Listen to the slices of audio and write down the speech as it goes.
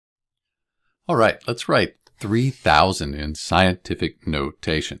All right, let's write 3,000 in scientific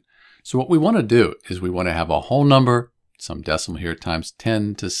notation. So what we want to do is we want to have a whole number, some decimal here, times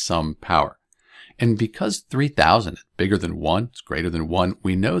 10 to some power. And because 3,000 is bigger than 1, it's greater than 1,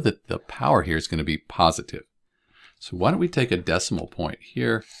 we know that the power here is going to be positive. So why don't we take a decimal point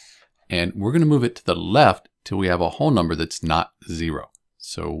here, and we're going to move it to the left till we have a whole number that's not 0.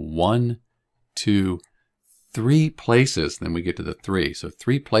 So 1, 2, 3 places, then we get to the 3. So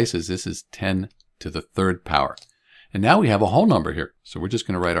 3 places, this is 10 to the third power. And now we have a whole number here. So we're just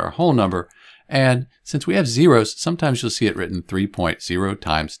going to write our whole number. And since we have zeros, sometimes you'll see it written 3.0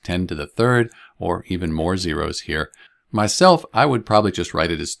 times 10 to the third, or even more zeros here. Myself, I would probably just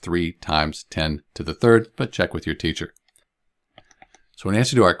write it as 3 times 10 to the third, but check with your teacher. So in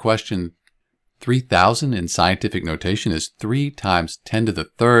answer to our question, 3,000 in scientific notation is 3 times 10 to the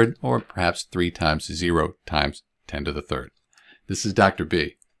third, or perhaps 3 times 0 times 10 to the third. This is Dr.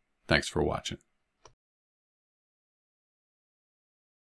 B. Thanks for watching.